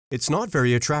It's not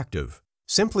very attractive.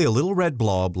 Simply a little red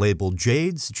blob labeled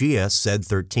JADES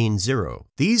GS-Z13-0.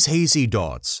 These hazy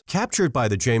dots, captured by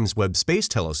the James Webb Space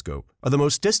Telescope, are the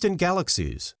most distant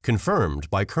galaxies, confirmed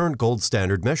by current gold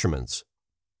standard measurements.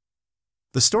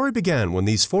 The story began when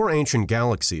these four ancient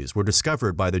galaxies were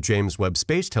discovered by the James Webb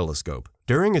Space Telescope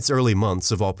during its early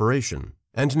months of operation,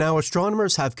 and now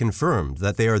astronomers have confirmed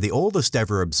that they are the oldest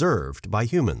ever observed by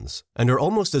humans, and are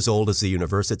almost as old as the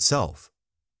universe itself.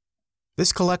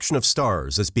 This collection of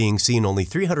stars is being seen only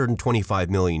 325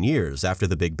 million years after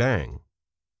the Big Bang.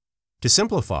 To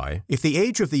simplify, if the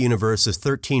age of the universe is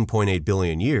 13.8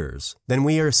 billion years, then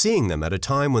we are seeing them at a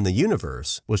time when the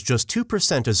universe was just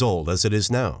 2% as old as it is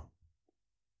now.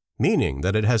 Meaning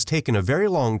that it has taken a very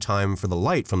long time for the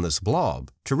light from this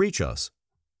blob to reach us.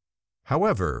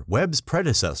 However, Webb's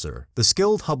predecessor, the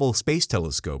skilled Hubble Space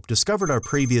Telescope, discovered our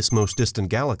previous most distant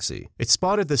galaxy. It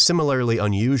spotted the similarly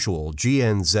unusual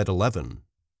GN-Z11.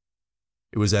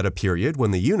 It was at a period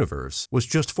when the universe was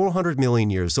just 400 million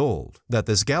years old that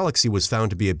this galaxy was found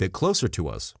to be a bit closer to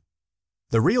us.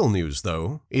 The real news,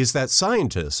 though, is that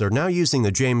scientists are now using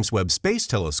the James Webb Space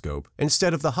Telescope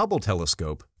instead of the Hubble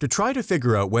telescope to try to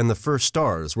figure out when the first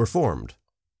stars were formed.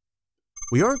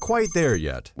 We aren't quite there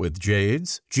yet with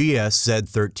JADES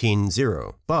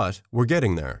GS-Z13-0, but we're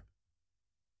getting there.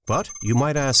 But you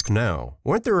might ask now,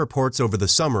 weren't there reports over the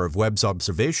summer of Webb's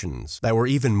observations that were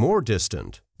even more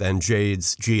distant than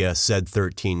JADES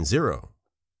GS-Z13-0?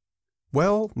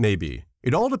 Well, maybe.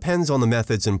 It all depends on the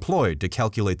methods employed to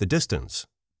calculate the distance.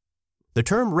 The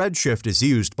term redshift is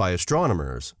used by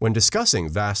astronomers when discussing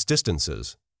vast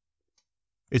distances.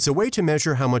 It's a way to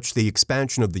measure how much the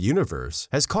expansion of the universe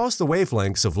has caused the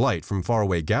wavelengths of light from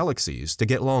faraway galaxies to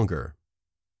get longer.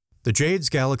 The JADES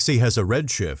galaxy has a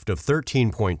redshift of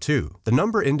 13.2. The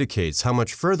number indicates how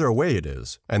much further away it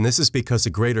is, and this is because a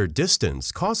greater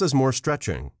distance causes more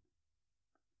stretching.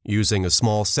 Using a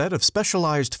small set of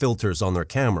specialized filters on their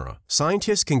camera,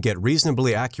 scientists can get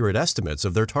reasonably accurate estimates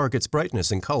of their target's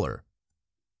brightness and color.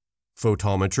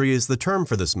 Photometry is the term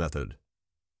for this method.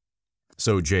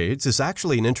 So JADES is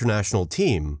actually an international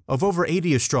team of over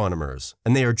 80 astronomers,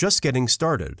 and they are just getting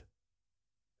started.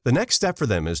 The next step for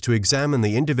them is to examine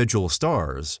the individual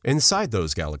stars inside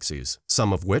those galaxies,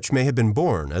 some of which may have been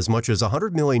born as much as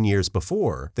 100 million years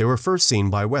before they were first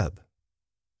seen by Webb.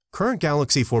 Current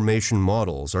galaxy formation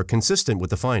models are consistent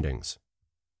with the findings.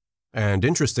 And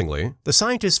interestingly, the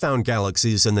scientists found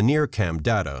galaxies in the NIRCam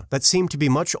data that seemed to be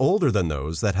much older than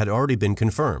those that had already been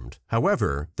confirmed.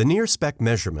 However, the near-spec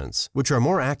measurements, which are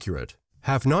more accurate,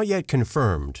 have not yet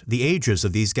confirmed the ages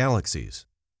of these galaxies.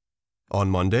 On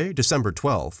Monday, December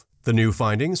 12th, the new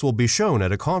findings will be shown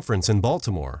at a conference in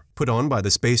Baltimore, put on by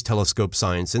the Space Telescope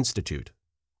Science Institute.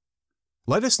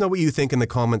 Let us know what you think in the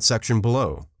comments section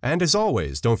below. And as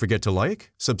always, don't forget to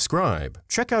like, subscribe,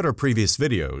 check out our previous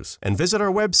videos, and visit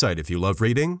our website if you love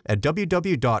reading at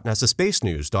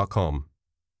www.nasaspacenews.com.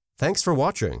 Thanks for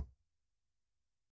watching.